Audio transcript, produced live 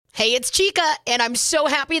Hey, it's Chica, and I'm so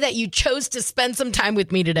happy that you chose to spend some time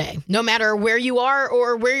with me today. No matter where you are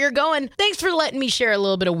or where you're going, thanks for letting me share a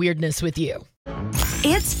little bit of weirdness with you.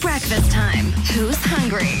 It's breakfast time. Who's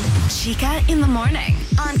hungry? Chica in the morning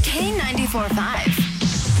on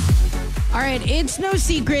K94.5. All right, it's no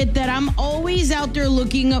secret that I'm always out there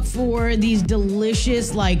looking up for these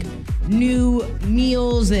delicious, new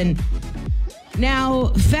meals. And now,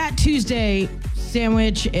 Fat Tuesday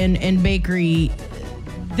sandwich and bakery,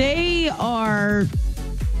 they are,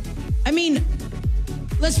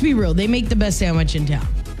 let's be real. They make the best sandwich in town.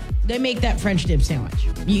 They make that French dip sandwich.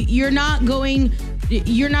 You're not going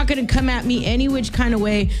to come at me any which kind of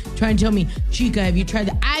way trying to tell me, Chica, have you tried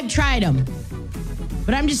that? I've tried them.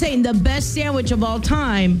 But I'm just saying the best sandwich of all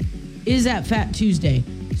time is at Fat Tuesday.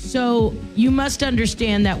 So you must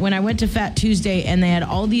understand that when I went to Fat Tuesday and they had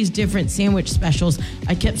all these different sandwich specials,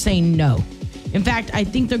 I kept saying no. In fact, I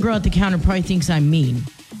think the girl at the counter probably thinks I'm mean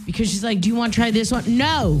because she's like, do you want to try this one?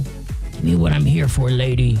 No. Give me what I'm here for,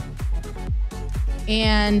 lady.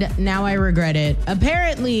 And now I regret it.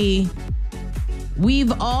 Apparently,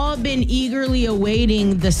 we've all been eagerly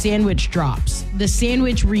awaiting the sandwich drops, the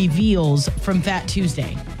sandwich reveals from Fat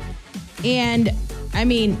Tuesday. And,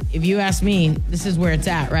 if you ask me, this is where it's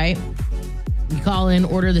at, right? You call in,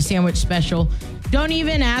 order the sandwich special. Don't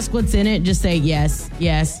even ask what's in it. Just say yes,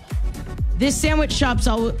 yes. This sandwich shop's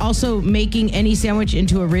also making any sandwich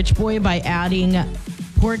into a rich boy by adding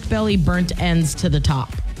pork belly burnt ends to the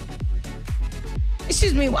top.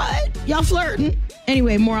 Excuse me, what? Y'all flirting?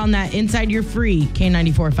 Anyway, more on that inside your free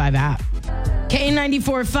K94.5 app.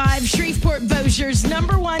 K94.5, Shreveport-Bossier's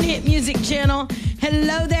 #1 hit music channel.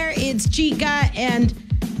 Hello there, it's Chica, and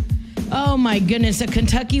oh my goodness, a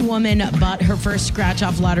Kentucky woman bought her first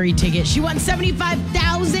scratch-off lottery ticket. She won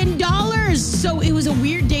 $75,000, so it was a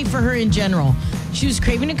weird day for her in general. She was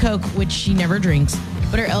craving a Coke, which she never drinks,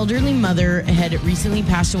 but her elderly mother had recently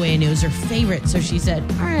passed away, and it was her favorite, so she said,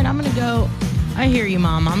 all right, I'm going to go. I hear you,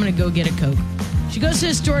 Mom. I'm going to go get a Coke. She goes to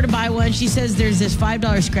the store to buy one. She says there's this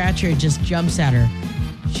 $5 scratcher. It just jumps at her.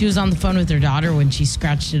 She was on the phone with her daughter when she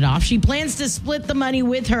scratched it off. She plans to split the money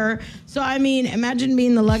with her. So, imagine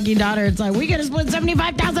being the lucky daughter. It's like, we got to split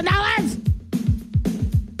 $75,000.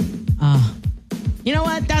 You know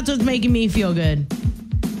what? That's what's making me feel good.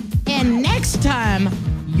 And next time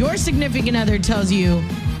your significant other tells you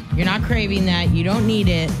you're not craving that, you don't need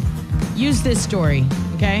it, use this story,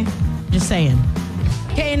 okay? Just saying.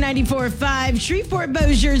 K94.5,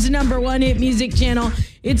 Shreveport-Bossier's #1 hit music channel.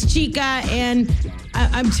 It's Chica, and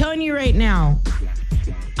I'm telling you right now,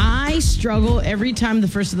 I struggle every time the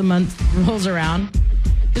first of the month rolls around.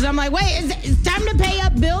 Because I'm like, wait, it's time to pay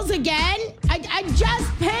up bills again? I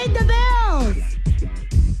just paid the bills.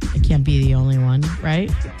 I can't be the only one,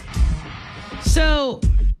 right? So,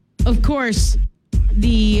 of course,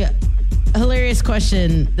 the hilarious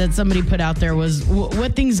question that somebody put out there was,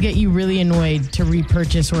 what things get you really annoyed to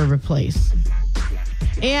repurchase or replace?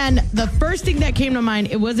 And the first thing that came to mind,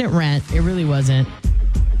 it wasn't rent. It really wasn't.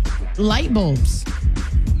 Light bulbs.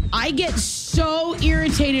 I get so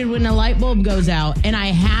irritated when a light bulb goes out and I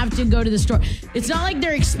have to go to the store. It's not like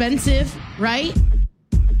they're expensive, right?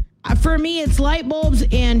 For me, it's light bulbs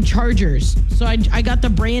and chargers. So I got the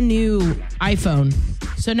brand new iPhone.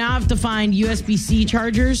 So now I have to find USB-C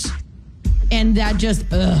chargers. And that just,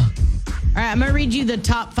 ugh. All right, I'm going to read you the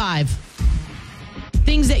top 5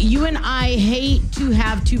 things that you and I hate to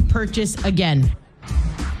have to purchase again.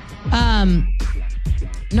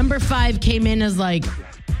 Number 5 came in as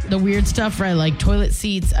the weird stuff, right? Like toilet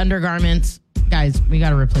seats, undergarments. Guys, we got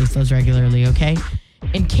to replace those regularly, okay?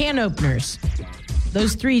 And can openers.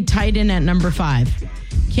 Those 3 tied in at number 5.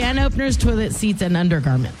 Can openers, toilet seats, and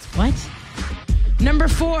undergarments. What? Number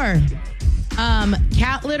 4.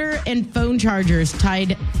 Cat litter and phone chargers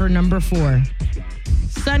tied for number 4.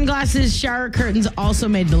 Sunglasses, shower curtains also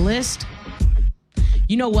made the list.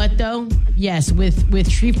 You know what, though? Yes,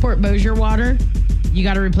 with Shreveport-Bossier water, you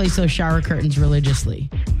got to replace those shower curtains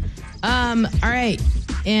religiously. All right.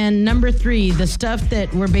 And number 3, the stuff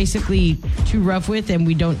that we're basically too rough with and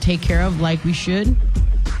we don't take care of like we should.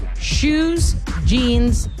 Shoes,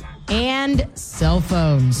 jeans, and cell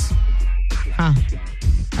phones. Huh.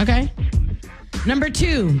 Okay. Number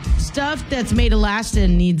 2, stuff that's made to last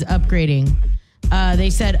and needs upgrading. They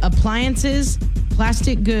said appliances,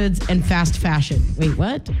 plastic goods, and fast fashion. Wait,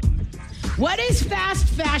 what? What is fast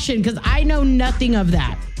fashion? Because I know nothing of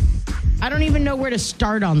that. I don't even know where to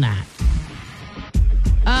start on that.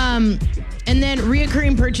 And then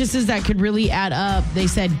reoccurring purchases that could really add up. They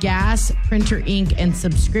said gas, printer ink, and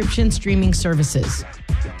subscription streaming services.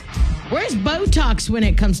 Where's Botox when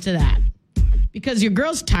it comes to that? because your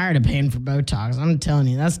girl's tired of paying for Botox. I'm telling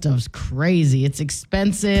you, that stuff's crazy. It's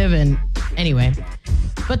expensive. And anyway,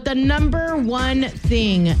 but the number one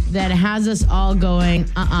thing that has us all going,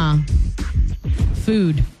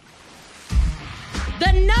 food.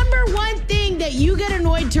 The number one thing that you get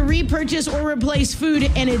annoyed to repurchase or replace food,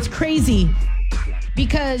 and it's crazy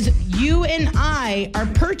because you and I are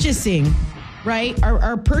purchasing, right?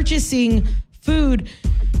 Are purchasing food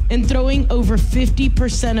and throwing over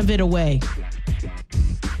 50% of it away.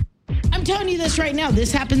 I'm telling you this right now.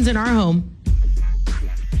 This happens in our home.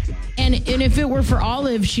 And if it were for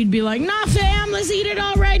Olive, she'd be like, nah, fam, let's eat it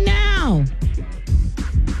all right now.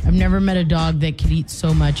 I've never met a dog that could eat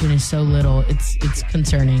so much and is so little. It's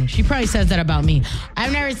concerning. She probably says that about me.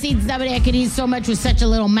 I've never seen somebody that could eat so much with such a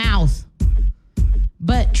little mouth.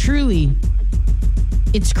 But truly,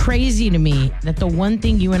 it's crazy to me that the one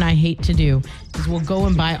thing you and I hate to do is we'll go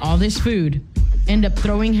and buy all this food, end up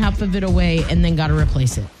throwing half of it away, and then got to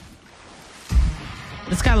replace it.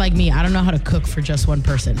 It's kind of like me. I don't know how to cook for just one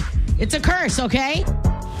person. It's a curse, okay?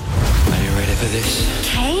 Are you ready for this?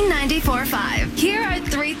 K94.5. Here are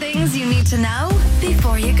 3 things you need to know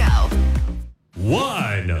before you go.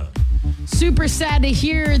 1. Super sad to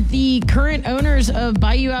hear the current owners of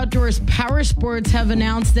Bayou Outdoors Power Sports have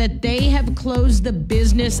announced that they have closed the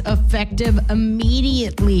business effective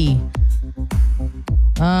immediately.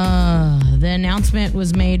 The announcement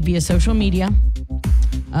was made via social media.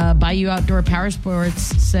 Bayou Outdoor Power Sports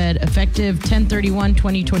said effective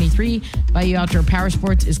 10/31/2023, Bayou Outdoor Power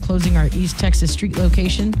Sports is closing our East Texas street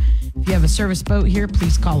location. If you have a service boat here,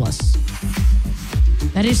 please call us.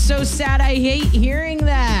 That is so sad. I hate hearing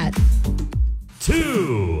that.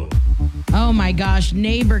 2. Oh my gosh,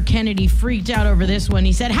 neighbor Kennedy freaked out over this one.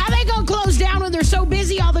 He said, how they gonna close down when they're so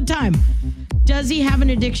busy all the time? Does he have an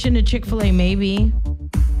addiction to Chick-fil-A? Maybe.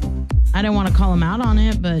 I don't want to call him out on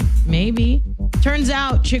it, but maybe. Turns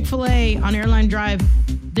out Chick-fil-A on Airline Drive,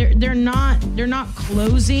 they're not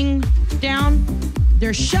closing down.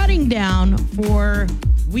 They're shutting down for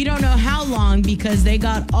we don't know how long because they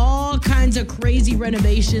got all kinds of crazy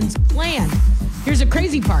renovations planned. Here's the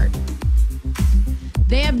crazy part.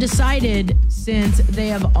 They have decided, since they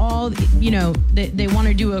have all, they want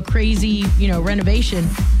to do a crazy, renovation,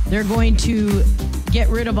 they're going to get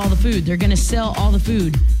rid of all the food. They're going to sell all the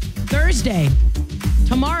food. Thursday,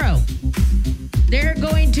 tomorrow, they're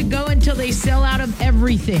going to go until they sell out of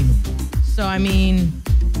everything. So,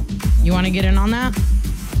 you want to get in on that?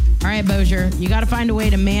 All right, Bossier, you got to find a way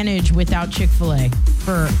to manage without Chick-fil-A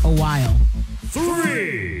for a while.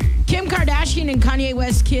 3. Kim Kardashian and Kanye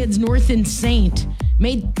West kids, North and Saint,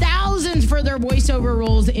 made thousands for their voiceover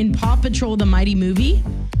roles in Paw Patrol, the Mighty Movie.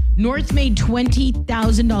 North made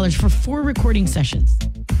 $20,000 for 4 recording sessions.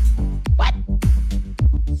 What?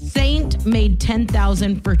 Saint made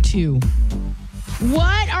 $10,000 for 2.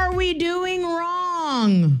 What are we doing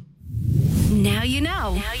wrong? Now you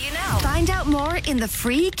know. Find out more in the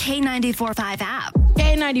free K94.5 app.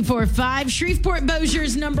 K94.5,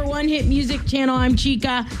 Shreveport-Bossier's #1 hit music channel. I'm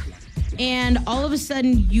Chica. And all of a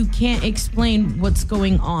sudden, you can't explain what's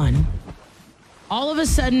going on. All of a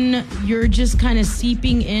sudden, you're just kind of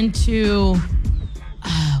seeping into,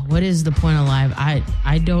 what is the point of life?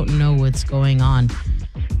 I don't know what's going on.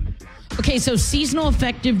 Okay, so seasonal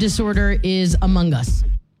affective disorder is among us.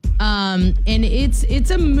 And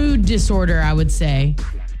it's a mood disorder, I would say.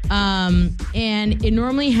 And it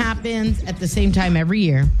normally happens at the same time every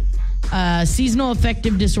year. Seasonal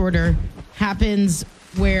affective disorder happens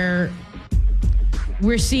where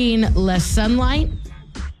we're seeing less sunlight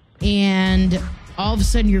and all of a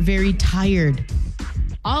sudden you're very tired.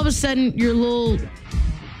 All of a sudden you're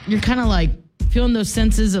kind of like feeling those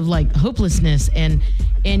senses of like hopelessness and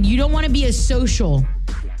you don't want to be as social.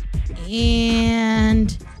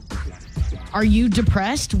 And are you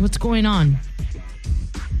depressed? What's going on?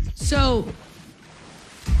 So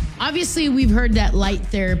obviously we've heard that light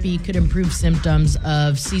therapy could improve symptoms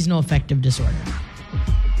of seasonal affective disorder.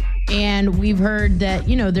 And we've heard that,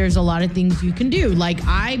 there's a lot of things you can do. Like,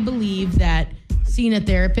 I believe that seeing a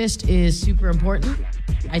therapist is super important.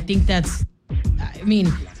 I think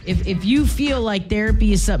if you feel like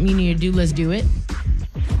therapy is something you need to do, let's do it.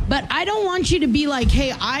 But I don't want you to be like,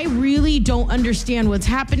 hey, I really don't understand what's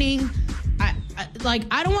happening.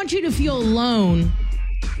 I don't want you to feel alone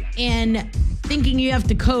and thinking you have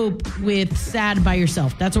to cope with sad by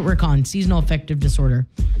yourself. That's what we're calling seasonal affective disorder.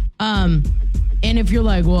 And if you're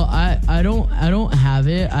like, well, I don't have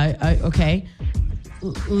it. Okay.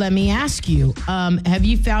 Let me ask you, have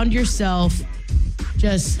you found yourself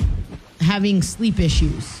just having sleep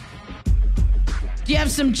issues? Do you have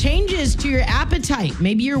some changes to your appetite?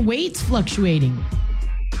 Maybe your weight's fluctuating.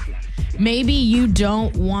 Maybe you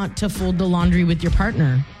don't want to fold the laundry with your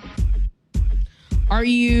partner. Are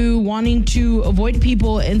you wanting to avoid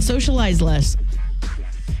people and socialize less?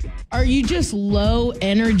 Are you just low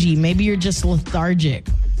energy? Maybe you're just lethargic.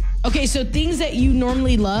 Okay, so things that you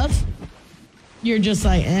normally love, you're just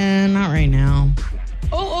like, not right now.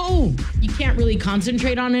 Oh, you can't really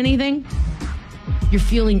concentrate on anything. You're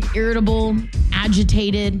feeling irritable,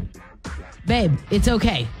 agitated. Babe, it's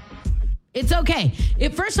okay. It's okay.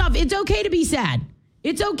 First off, it's okay to be sad.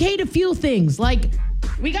 It's okay to feel things. Like,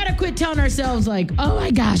 we got to quit telling ourselves like, oh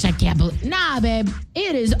my gosh, I can't believe. Nah, babe,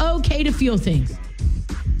 it is okay to feel things.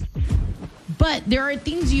 But there are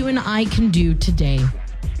things you and I can do today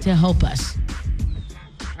to help us.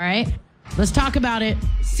 All right, let's talk about it.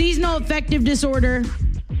 Seasonal affective disorder,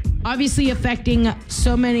 obviously affecting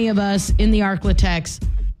so many of us in the Arklatex.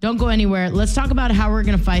 Don't go anywhere. Let's talk about how we're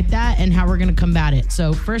going to fight that and how we're going to combat it.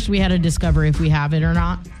 So first, we had to discover if we have it or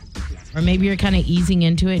not. Or maybe you're kind of easing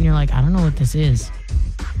into it and you're like, I don't know what this is.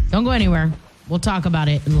 Don't go anywhere. We'll talk about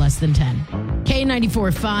it in less than 10.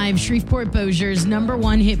 K94.5, Shreveport-Bossier's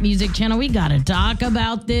 #1 hit music channel. We got to talk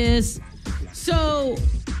about this. So,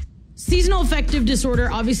 seasonal affective disorder,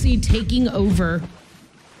 obviously taking over.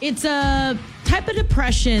 It's a type of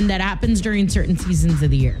depression that happens during certain seasons of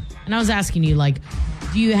the year. And I was asking you, like,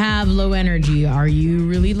 do you have low energy? Are you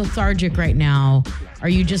really lethargic right now? Are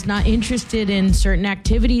you just not interested in certain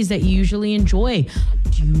activities that you usually enjoy?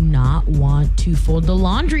 Do you not want to fold the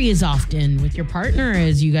laundry as often with your partner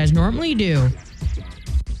as you guys normally do?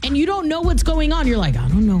 And you don't know what's going on. You're like, I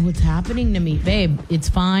don't know what's happening to me. Babe, it's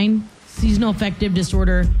fine. Seasonal affective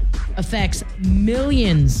disorder affects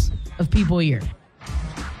millions of people a year.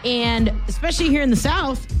 And especially here in the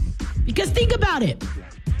South, because think about it.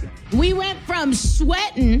 We went from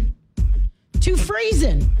sweating to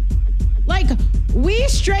freezing. Like, we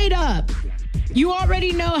straight up, you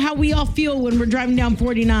already know how we all feel when we're driving down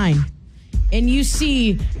 49 and you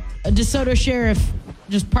see a DeSoto sheriff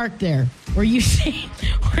just parked there, or you see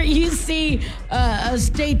a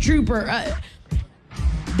state trooper.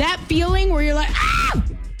 That feeling where you're like, ah!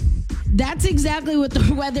 That's exactly what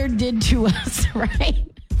the weather did to us, right?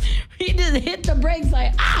 We just hit the brakes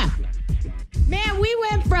like, ah! Man, we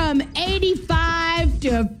went from 85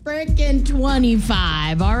 to freaking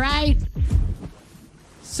 25, all right?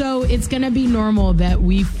 So it's going to be normal that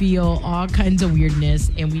we feel all kinds of weirdness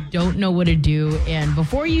and we don't know what to do. And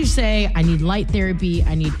before you say, I need light therapy,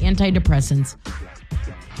 I need antidepressants,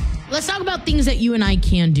 let's talk about things that you and I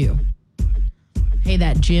can do. Hey,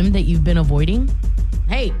 that gym that you've been avoiding.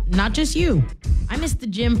 Hey, not just you. I missed the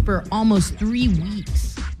gym for almost 3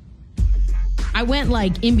 weeks. I went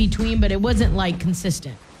like in between, but it wasn't like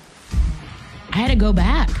consistent. I had to go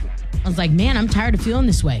back. I was like, man, I'm tired of feeling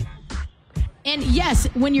this way. And yes,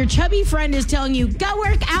 when your chubby friend is telling you, go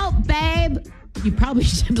work out, babe, you probably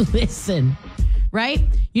should listen, right?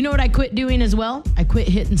 You know what I quit doing as well? I quit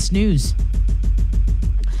hitting snooze.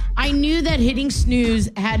 I knew that hitting snooze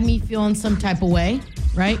had me feeling some type of way,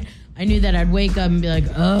 right? I knew that I'd wake up and be like,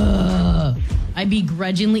 ugh. I'd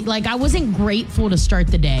begrudgingly, like I wasn't grateful to start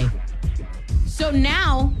the day. So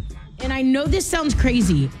now, and I know this sounds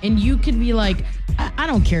crazy, and you could be like, I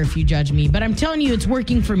don't care if you judge me, but I'm telling you it's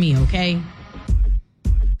working for me, okay?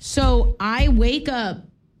 So I wake up,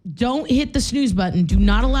 don't hit the snooze button. Do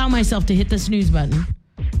not allow myself to hit the snooze button.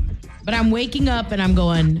 But I'm waking up and I'm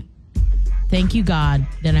going, thank you, God,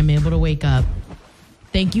 that I'm able to wake up.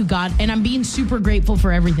 Thank you, God. And I'm being super grateful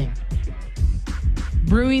for everything.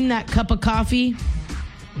 Brewing that cup of coffee,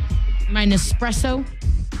 my Nespresso.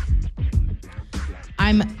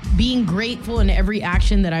 I'm being grateful in every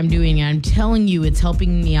action that I'm doing. And I'm telling you, it's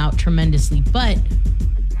helping me out tremendously. But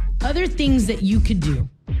other things that you could do.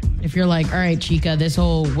 If you're like, all right, Chica, this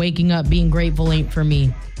whole waking up, being grateful ain't for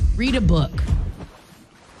me. Read a book.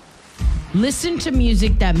 Listen to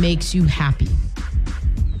music that makes you happy.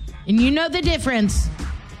 And you know the difference.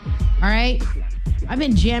 All right? I've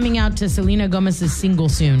been jamming out to Selena Gomez's Single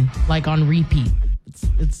Soon, like on repeat.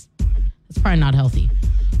 It's probably not healthy.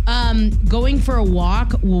 Going for a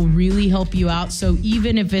walk will really help you out. So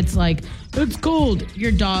even if it's like, it's cold,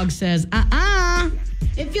 your dog says,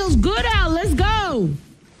 it feels good out, let's go.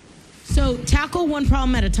 So tackle one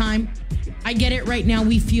problem at a time. I get it right now.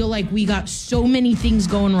 We feel like we got so many things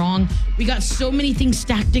going wrong. We got so many things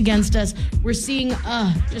stacked against us. We're seeing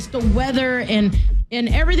just the weather and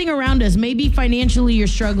everything around us. Maybe financially you're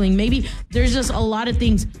struggling. Maybe there's just a lot of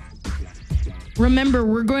things. Remember,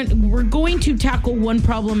 we're going to tackle one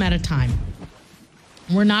problem at a time.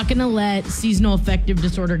 We're not going to let seasonal affective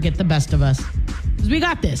disorder get the best of us. Because we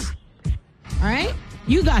got this. All right?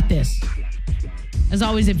 You got this. As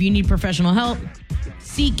always, if you need professional help,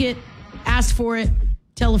 seek it. ask for it,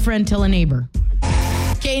 tell a friend, tell a neighbor.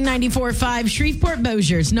 K94.5,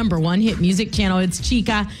 Shreveport-Bossier's #1 hit music channel. It's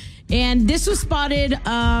Chica. And this was spotted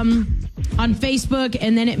on Facebook,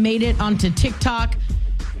 and then it made it onto TikTok.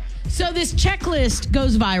 So this checklist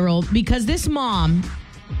goes viral because this mom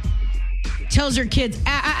tells her kids,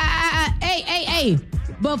 hey,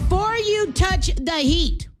 before you touch the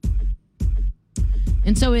heat.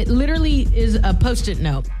 And so it literally is a Post-it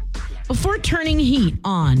note. Before turning heat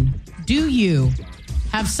on, do you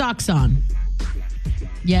have socks on?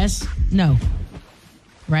 Yes, no.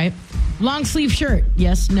 Right? Long sleeve shirt?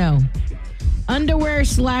 Yes, no. Underwear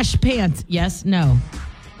 / pants? Yes, no.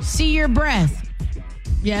 See your breath?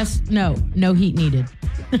 Yes, no. No heat needed.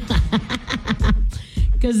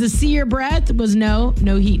 Because the see your breath was no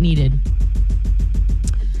heat needed.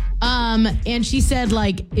 And she said,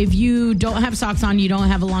 like, if you don't have socks on, you don't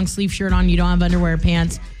have a long sleeve shirt on, you don't have underwear,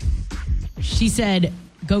 pants, she said,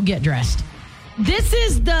 go get dressed. This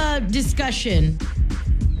is the discussion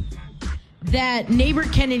that neighbor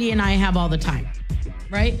Kennedy and I have all the time,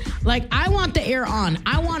 right? Like, I want the air on.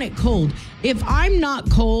 I want it cold. If I'm not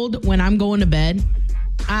cold when I'm going to bed,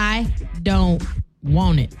 I don't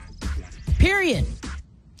want it. Period.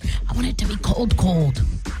 I want it to be cold.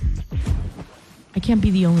 I can't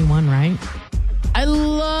be the only one, right? I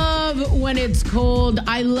love when it's cold.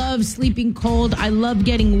 I love sleeping cold. I love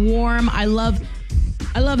getting warm. I love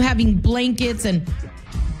having blankets. And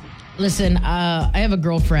listen, I have a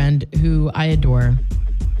girlfriend who I adore.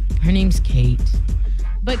 Her name's Kate.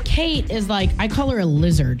 But Kate is like, I call her a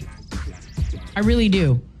lizard. I really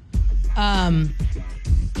do. And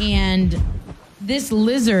this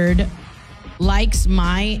lizard likes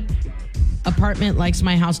my apartment, likes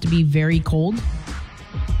my house to be very cold.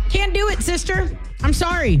 Can't do it, sister. I'm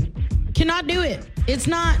sorry. Cannot do it. It's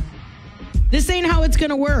not. This ain't how it's going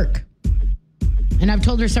to work. And I've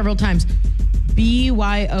told her several times,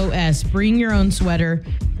 BYOS, bring your own sweater.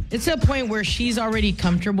 It's to a point where she's already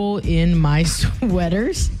comfortable in my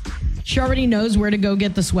sweaters. She already knows where to go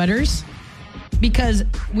get the sweaters because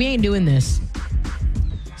we ain't doing this.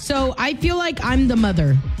 So I feel like I'm the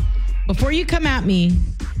mother. Before you come at me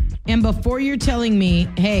and before you're telling me,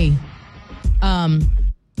 hey,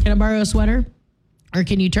 can I borrow a sweater? Or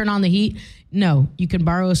can you turn on the heat? No, you can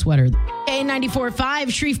borrow a sweater. K94.5,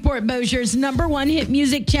 Shreveport-Bossier's #1 hit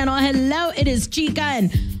music channel. Hello, it is Chica,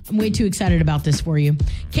 and I'm way too excited about this for you.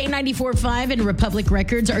 K94.5 and Republic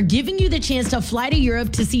Records are giving you the chance to fly to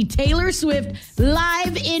Europe to see Taylor Swift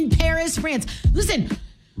live in Paris, France. Listen,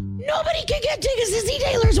 nobody can get tickets to see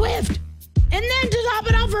Taylor Swift. And then to top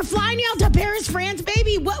it off, we're flying you out to Paris, France,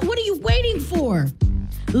 baby. What are you waiting for?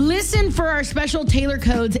 Listen for our special Taylor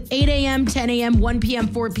codes, 8 a.m., 10 a.m., 1 p.m.,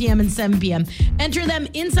 4 p.m., and 7 p.m. Enter them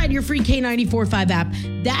inside your free K94.5 app.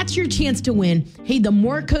 That's your chance to win. Hey, the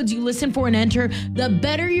more codes you listen for and enter, the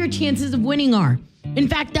better your chances of winning are. In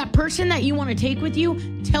fact, that person that you want to take with you,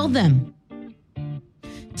 tell them,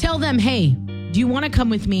 hey, do you want to come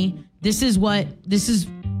with me? This is what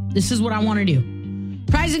I want to do.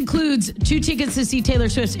 Prize includes 2 tickets to see Taylor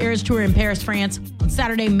Swift's Eras Tour in Paris, France on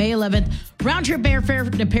Saturday, May 11th. Round trip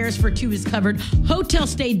airfare to Paris for 2 is covered. Hotel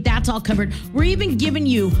stay, that's all covered. We're even giving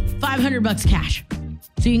you $500 cash.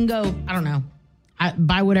 So you can go, I don't know,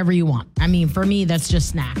 buy whatever you want. I mean, for me, that's just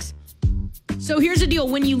snacks. So here's the deal.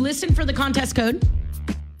 When you listen for the contest code,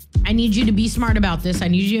 I need you to be smart about this. I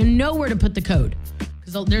need you to know where to put the code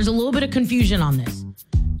because there's a little bit of confusion on this.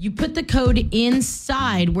 You put the code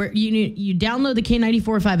inside where you download the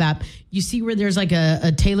K94.5 app. You see where there's like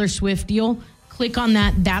a Taylor Swift deal. Click on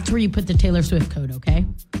that. That's where you put the Taylor Swift code, okay?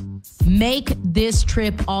 Make this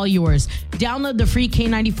trip all yours. Download the free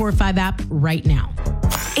K94.5 app right now.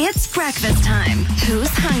 It's breakfast time. Who's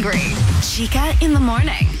hungry? Chica in the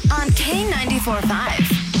morning on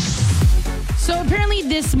K94.5. So apparently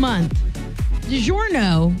this month,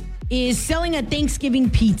 DiGiorno is selling a Thanksgiving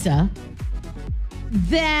pizza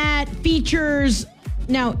that features,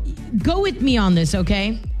 now go with me on this,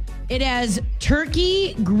 okay? It has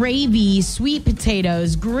turkey, gravy, sweet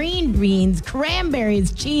potatoes, green beans,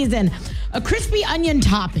 cranberries, cheese, and a crispy onion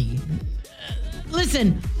topping.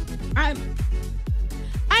 Listen, I'm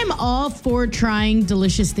all for trying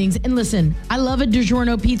delicious things. And listen, I love a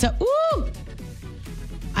DiGiorno pizza. Ooh!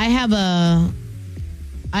 I have a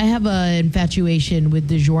infatuation with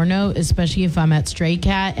DiGiorno, especially if I'm at Stray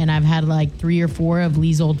Cat and I've had like 3 or 4 of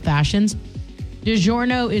Lee's Old Fashions.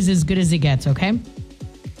 DiGiorno is as good as it gets, okay?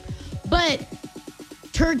 But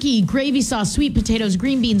turkey, gravy sauce, sweet potatoes,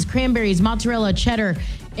 green beans, cranberries, mozzarella, cheddar,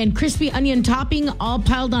 and crispy onion topping all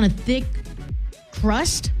piled on a thick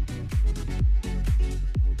crust.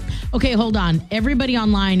 Okay, hold on. Everybody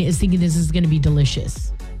online is thinking this is going to be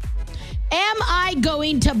delicious. I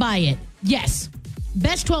going to buy it? Yes.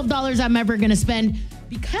 Best $12 I'm ever going to spend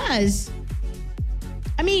because,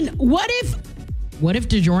 I mean, what if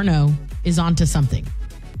DiGiorno is onto something?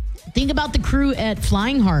 Think about the crew at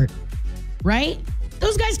Flying Heart, right?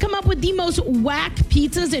 Those guys come up with the most whack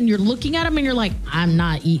pizzas and you're looking at them and you're like, I'm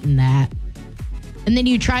not eating that. And then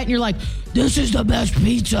you try it and you're like, this is the best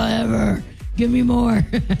pizza ever. Give me more.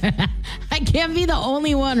 I can't be the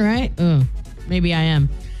only one, right? Oh, maybe I am.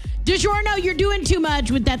 DiGiorno, you're doing too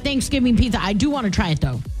much with that Thanksgiving pizza. I do want to try it,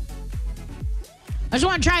 though. I just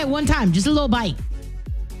want to try it one time. Just a little bite.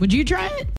 Would you try it?